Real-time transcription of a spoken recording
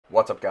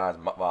What's up, guys?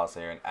 MUT Rewards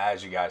here, and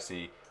as you guys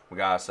see, we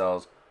got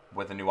ourselves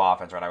with a new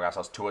offense right now. We got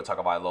ourselves Tua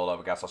Tagovailoa.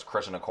 We got ourselves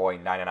Christian McCoy,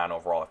 99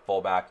 overall at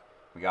fullback.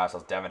 We got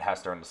ourselves Devin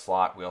Hester in the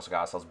slot. We also got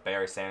ourselves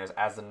Barry Sanders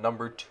as the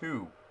number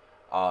 2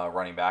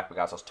 running back. We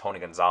got ourselves Tony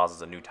Gonzalez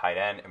as a new tight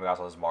end, and we got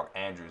ourselves Mark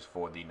Andrews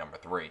for the number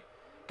 3.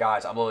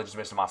 Guys, I'm literally just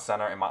missing my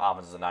center, and my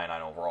offense is a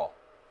 99 overall.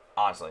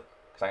 Honestly,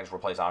 because I can just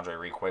replace Andre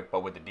Reed quick.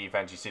 But with the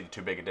defense, you see the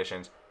 2 big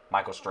additions,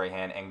 Michael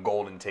Strahan and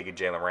Golden Ticket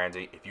Jalen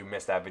Ramsey. If you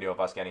missed that video of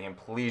us getting him,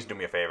 please do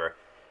me a favor.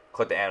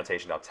 Click the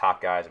annotation up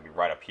top, guys. It'll be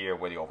right up here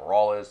where the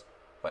overall is.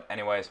 But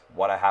anyways,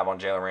 what I have on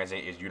Jalen Ramsey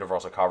is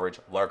universal coverage,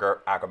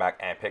 lurker, acrobat,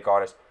 and pick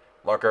artist.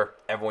 Lurker,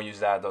 everyone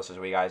uses that. Those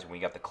are you guys. When you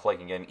got the click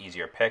and get an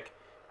easier pick.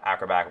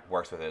 Acrobat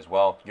works with it as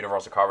well.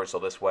 Universal coverage, so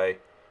this way,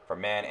 for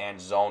man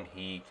and zone,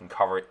 he can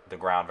cover the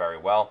ground very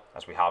well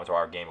as we hop into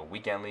our game of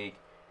weekend league.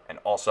 And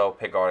also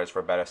pick artist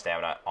for better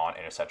stamina on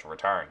interception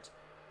returns.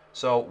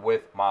 So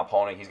with my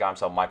opponent, he's got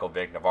himself Michael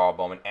Vick, Navarro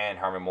Bowman, and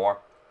Herman Moore.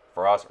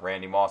 For us,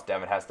 Randy Moss,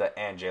 Devin Hester,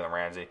 and Jalen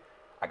Ramsey.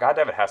 I got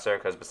Devin Hester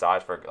because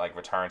besides for like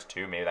returns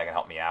too, maybe that can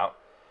help me out.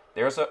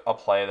 There's a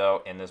play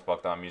though in this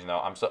book that I'm using though.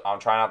 I'm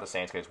trying out the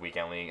Saints because it's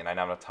weekend league and I don't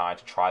have enough time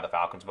to try the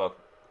Falcons book,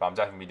 but I'm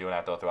definitely gonna be doing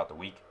that though throughout the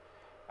week.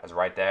 As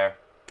right there,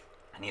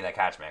 I need that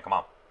catch, man. Come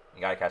on,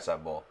 you gotta catch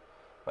that ball.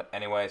 But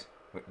anyways,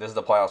 this is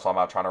the play I was talking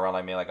about, trying to run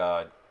like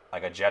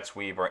a jet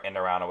sweep or end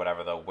around or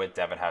whatever though with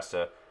Devin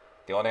Hester.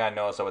 The only thing I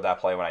noticed though with that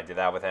play when I did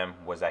that with him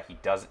was that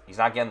he's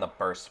not getting the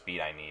burst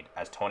speed I need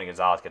as Tony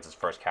Gonzalez gets his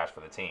first catch for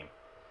the team.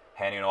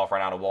 Handing it off right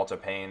now to Walter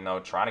Payne though,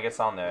 trying to get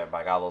something there, but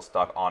I got a little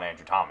stuck on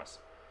Andrew Thomas.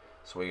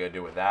 So what you gotta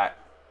do with that?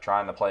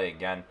 Trying to play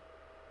again,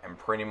 and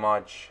pretty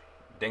much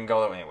didn't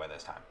go anywhere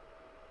this time.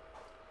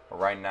 But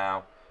right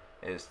now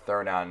is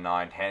 3rd down and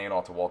 9, handing it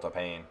off to Walter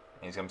Payne, and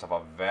he's got himself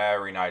a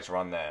very nice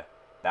run there.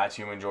 That's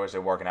human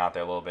joystick working out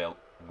there a little bit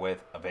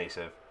with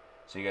evasive.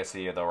 So you guys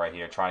see it though right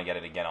here, trying to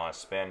get it again on a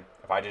spin.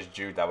 If I just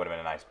juked, that would have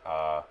been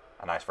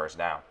a nice first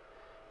down.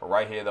 But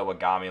right here though, what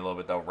got me a little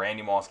bit though,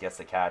 Randy Moss gets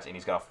the catch and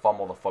he's gonna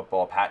fumble the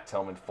football. Pat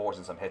Tillman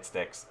forcing some hit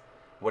sticks.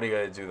 What are you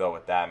gonna do though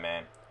with that,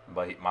 man?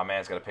 But my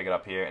man's gonna pick it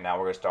up here, and now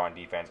we're gonna start on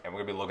defense, and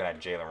we're gonna be looking at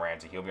Jalen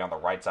Ramsey. He'll be on the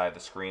right side of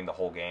the screen the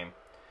whole game.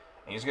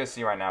 And you're just gonna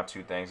see right now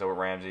 2 things though with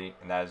Ramsey,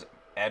 and that is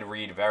Ed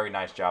Reed, very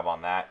nice job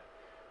on that.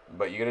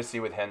 But you're gonna see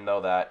with him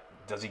though that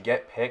does he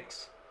get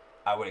picks?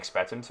 I would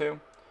expect him to.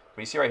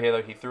 But you see right here,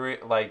 though, he threw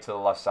it like to the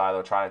left side,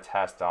 though, trying to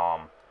test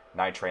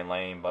Night Train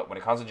Lane. But when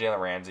it comes to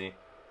Jalen Ramsey,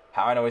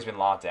 how I know he's been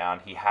locked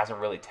down, he hasn't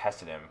really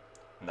tested him.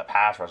 And the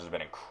pass rush has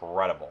been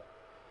incredible.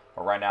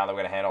 But right now, they're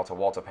going to hand it to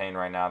Walter Payne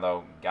right now,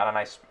 though. Got a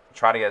nice,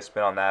 try to get a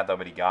spin on that, though,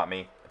 but he got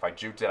me. If I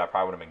juked it, I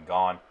probably would have been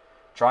gone.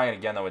 Trying it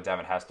again, though, with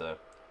Devin Hester.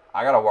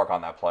 I got to work on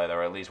that play, though,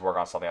 or at least work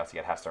on something else to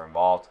get Hester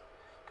involved.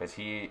 Because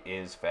he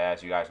is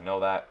fast. You guys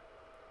know that.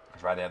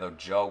 It's right there, though.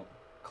 Joe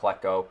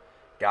Klecko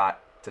got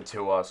to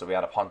Tua, so we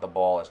had to punt the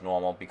ball as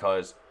normal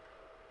because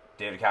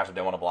David Castro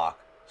didn't want to block.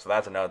 So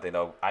that's another thing,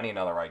 though. I need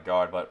another right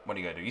guard, but what are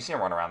you going to do? You see him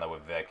run around, though,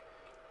 with Vic.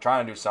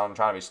 Trying to do something,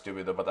 trying to be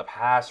stupid, though, but the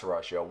pass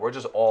rush, yo, we're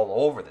just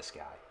all over this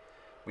guy.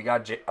 We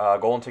got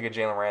Golden Ticket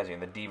Jalen Ramsey,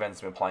 and the defense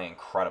has been playing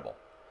incredible.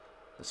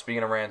 So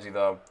speaking of Ramsey,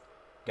 though,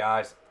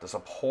 guys, the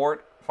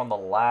support from the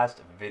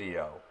last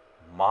video,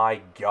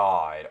 my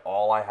God,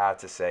 all I have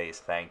to say is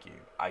thank you.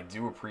 I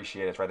do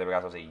appreciate it. It's right there. We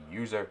got a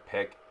user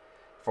pick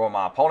for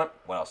my opponent.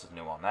 What else is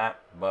new on that?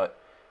 But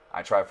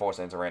I tried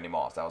forcing it into Randy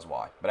Moss. That was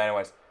why. But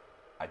anyways,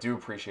 I do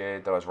appreciate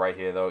it, though. It's right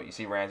here, though. You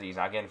see Ramsey. He's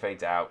not getting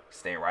faked out.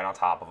 Staying right on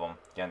top of him.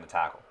 Getting the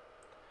tackle.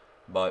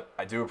 But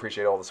I do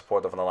appreciate all the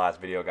support, though, from the last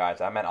video, guys.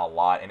 That meant a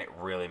lot, and it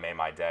really made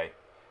my day.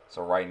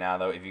 So right now,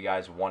 though, if you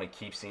guys want to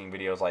keep seeing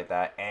videos like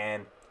that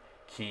and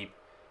keep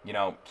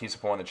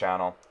supporting the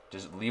channel,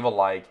 just leave a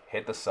like,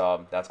 hit the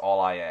sub. That's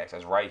all I ask.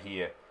 That's right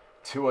here.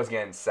 Tua's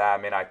getting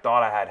sad, man. I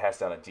thought I had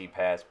Hester on a deep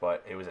pass,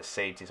 but it was a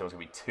safety, so it's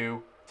going to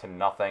be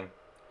 2-0.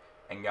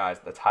 And, guys,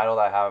 the title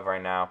that I have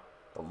right now,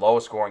 the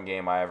lowest scoring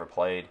game I ever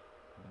played,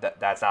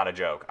 that's not a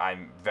joke.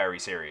 I'm very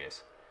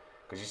serious.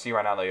 Because you see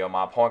right now, though, yo,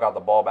 my opponent got the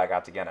ball back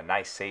out to get a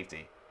nice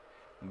safety.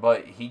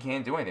 But he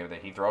can't do anything with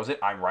it. He throws it,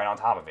 I'm right on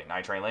top of it.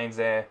 Night Train Lane's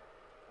there.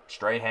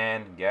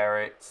 Strahan,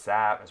 Garrett,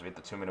 Sapp, as we hit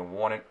the 2-minute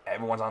warning,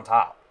 everyone's on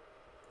top.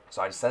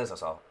 So I just said this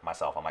to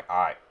myself. I'm like, all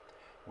right,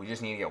 we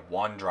just need to get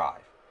one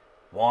drive.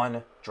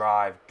 One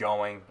drive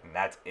going, and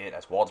that's it.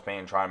 That's Walter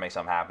Payne trying to make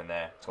something happen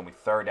there. It's going to be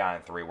 3rd down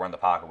and 3. We're in the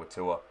pocket with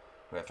Tua.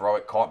 We're going to throw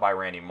it, caught by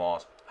Randy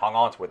Moss. Hung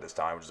on to it this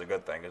time, which is a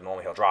good thing, because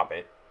normally he'll drop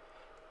it.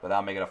 But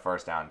that'll make it a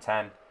 1st down and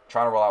 10.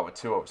 Trying to roll out with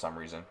Tua for some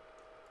reason.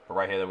 But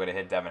right here, they're going to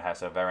hit Devin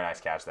Hester. Very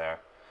nice catch there.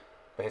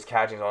 But his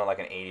catching is only like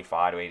an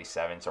 85 to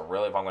 87. So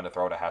really, if I'm going to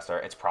throw to Hester,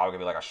 it's probably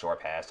going to be like a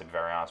short pass, to be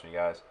very honest with you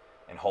guys.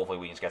 And hopefully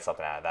we can just get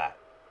something out of that.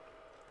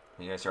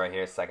 You guys see right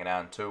here, 2nd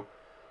down and 2.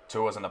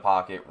 Tua's in the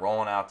pocket,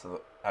 rolling out to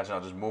the,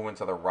 just moving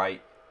to the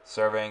right,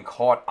 surveying,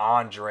 caught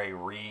Andre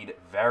Reed.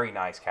 Very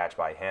nice catch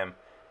by him.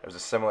 It was a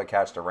similar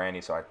catch to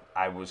Randy, so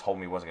I was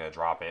hoping he wasn't going to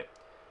drop it.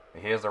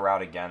 But here's the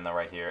route again, though,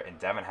 right here. And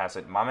Devin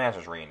Hester, my man's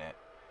just reading it.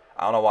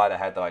 I don't know why the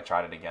heck, though, I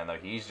tried it again, though.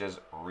 He's just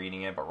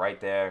reading it, but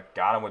right there,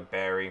 got him with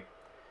Barry.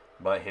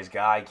 But his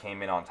guy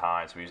came in on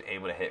time, so he was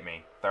able to hit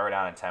me. 3rd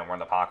down and 10. We're in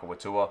the pocket with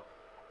Tua.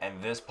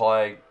 And this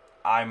play,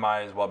 I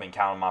might as well have been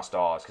counting my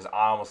stars because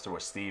I almost threw a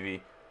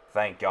Stevie.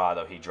 Thank God,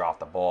 though, he dropped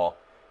the ball.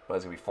 But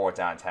it's going to be 4th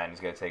down and 10. He's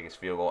going to take his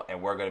field goal.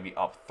 And we're going to be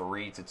up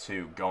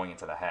 3-2 going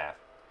into the half.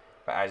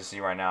 But as you see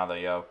right now,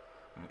 though,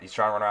 he's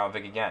trying to run around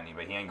with Vic again,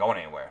 but he ain't going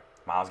anywhere.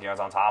 Myles Garrett's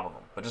on top of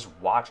him. But just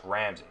watch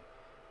Ramsey.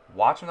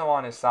 Watch him, though,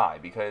 on his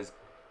side because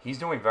he's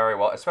doing very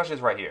well, especially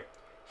this right here.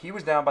 He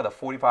was down by the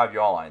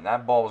 45-yard line.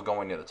 That ball was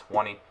going near the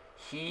 20.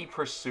 He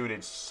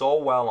pursued so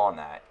well on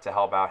that to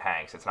help out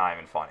Hanks. It's not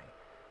even funny.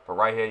 But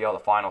right here, the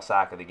final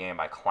sack of the game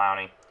by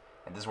Clowney.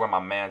 And this is where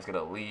my man's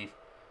going to leave.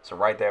 So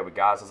right there, we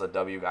got us a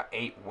W. Got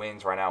 8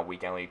 wins right now,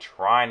 weekend league.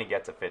 Trying to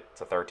get to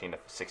 13 to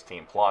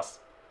 16 plus.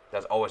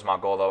 That's always my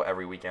goal, though,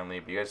 every weekend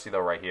league. But you guys see, though,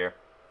 right here.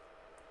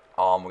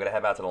 We're going to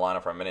head back to the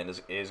lineup for a minute.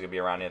 This is going to be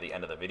around near the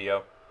end of the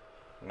video.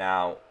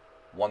 Now,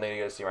 one thing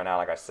you guys see right now,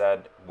 like I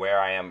said, where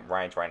I am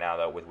ranked right now,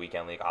 though, with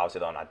weekend league. Obviously,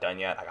 though, I'm not done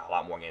yet. I got a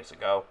lot more games to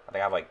go. I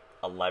think I have like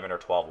 11 or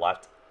 12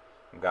 left.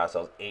 We've got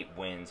ourselves 8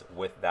 wins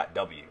with that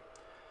W.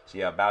 So,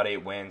 yeah, about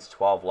 8 wins,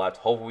 12 left.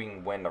 Hopefully, we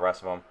can win the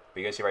rest of them. But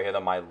you guys see right here,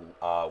 though, my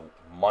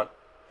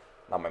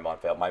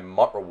my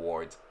MUT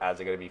Rewards, as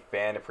they're going to be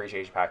Fan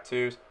Appreciation Pack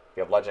 2s. If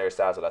you have Legendary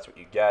stats, so that's what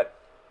you get.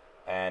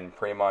 And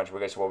pretty much, we're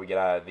going to see what we get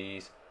out of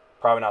these.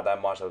 Probably not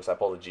that much, though, because I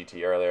pulled a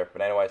GT earlier.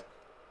 But anyways,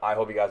 I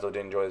hope you guys did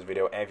enjoy this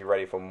video. And if you're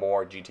ready for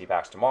more GT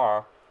packs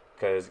tomorrow,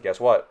 because guess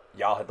what?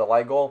 Y'all hit the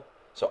like goal,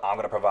 so I'm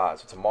going to provide.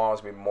 So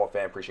tomorrow's going to be more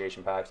Fan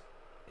Appreciation Packs.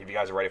 If you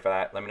guys are ready for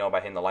that, let me know by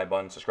hitting the like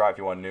button. Subscribe if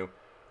you want new.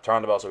 Turn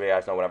on the bell so you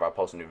guys know whenever I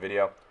post a new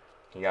video.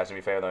 Can you guys do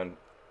me a favor then?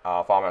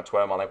 Follow me on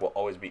Twitter. My link will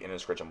always be in the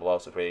description below.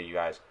 So you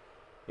guys,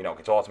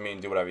 can talk to me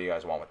and do whatever you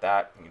guys want with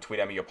that. You can tweet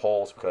at me your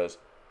polls because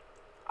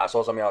I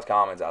saw some of y'all's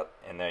comments out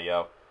in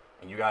there,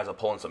 and you guys are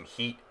pulling some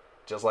heat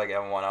just like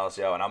everyone else,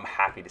 and I'm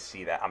happy to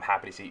see that. I'm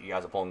happy to see you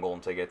guys are pulling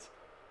golden tickets.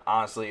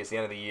 Honestly, it's the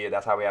end of the year.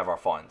 That's how we have our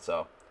fun.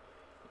 So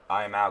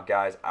I am out,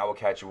 guys. I will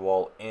catch you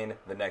all in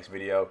the next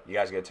video. You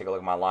guys are going to take a look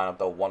at my lineup,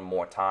 though, one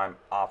more time.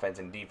 Offense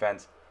and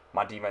defense.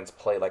 My defense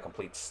played like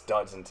complete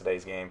studs in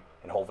today's game,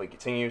 and hopefully it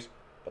continues.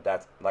 But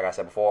that's, like I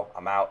said before,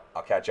 I'm out.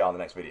 I'll catch y'all in the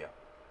next video.